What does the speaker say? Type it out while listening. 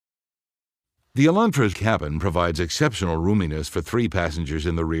The Elantra's cabin provides exceptional roominess for 3 passengers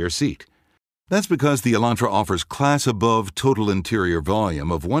in the rear seat. That's because the Elantra offers class-above total interior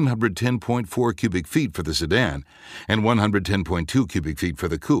volume of 110.4 cubic feet for the sedan and 110.2 cubic feet for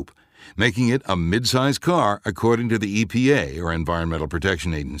the coupe, making it a mid-size car according to the EPA, or Environmental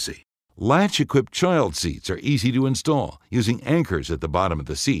Protection Agency. Latch-equipped child seats are easy to install, using anchors at the bottom of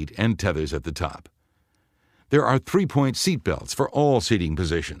the seat and tethers at the top. There are 3-point seat belts for all seating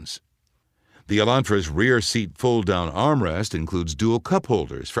positions. The Elantra's rear seat fold-down armrest includes dual cup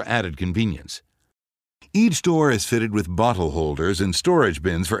holders for added convenience. Each door is fitted with bottle holders and storage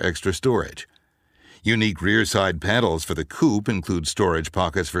bins for extra storage. Unique rear side panels for the coupe include storage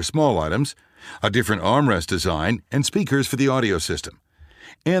pockets for small items, a different armrest design, and speakers for the audio system.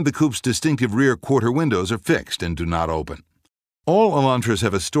 And the coupe's distinctive rear quarter windows are fixed and do not open. All Elantras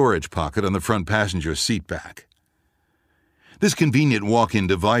have a storage pocket on the front passenger seat back. This convenient walk-in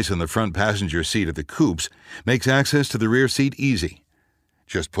device on the front passenger seat of the coupes makes access to the rear seat easy.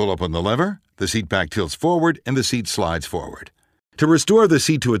 Just pull up on the lever, the seat back tilts forward, and the seat slides forward. To restore the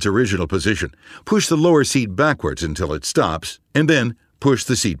seat to its original position, push the lower seat backwards until it stops, and then push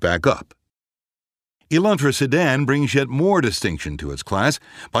the seat back up. Elantra Sedan brings yet more distinction to its class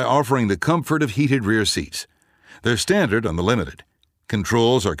by offering the comfort of heated rear seats. They're standard on the Limited.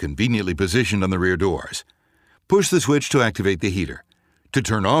 Controls are conveniently positioned on the rear doors. Push the switch to activate the heater. To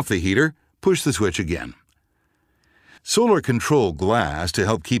turn off the heater, push the switch again. Solar control glass to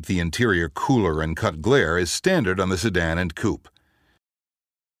help keep the interior cooler and cut glare is standard on the sedan and coupe.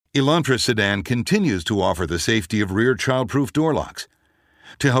 Elantra Sedan continues to offer the safety of rear child-proof door locks.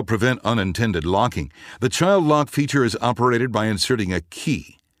 To help prevent unintended locking, the child lock feature is operated by inserting a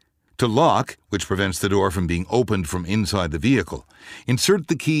key. To lock, which prevents the door from being opened from inside the vehicle, insert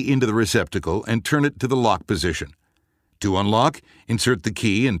the key into the receptacle and turn it to the lock position. To unlock, insert the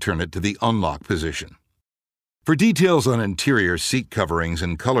key and turn it to the unlock position. For details on interior seat coverings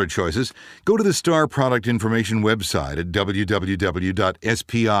and color choices, go to the Star Product Information website at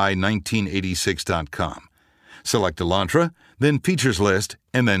www.spi1986.com. Select Elantra, then Features List,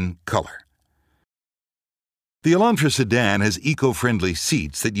 and then Color. The Elantra Sedan has eco-friendly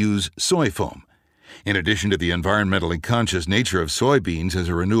seats that use soy foam. In addition to the environmentally conscious nature of soybeans as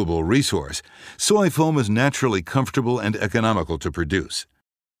a renewable resource, soy foam is naturally comfortable and economical to produce.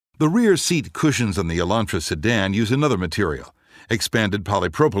 The rear seat cushions on the Elantra Sedan use another material, expanded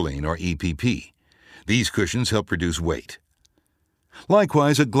polypropylene, or EPP. These cushions help reduce weight.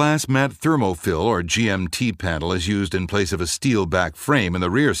 Likewise, a glass mat thermofill, or GMT panel, is used in place of a steel back frame in the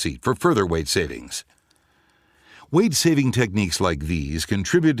rear seat for further weight savings. Weight-saving techniques like these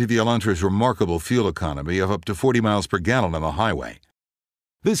contribute to the Elantra's remarkable fuel economy of up to 40 miles per gallon on the highway.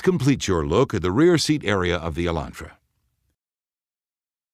 This completes your look at the rear seat area of the Elantra.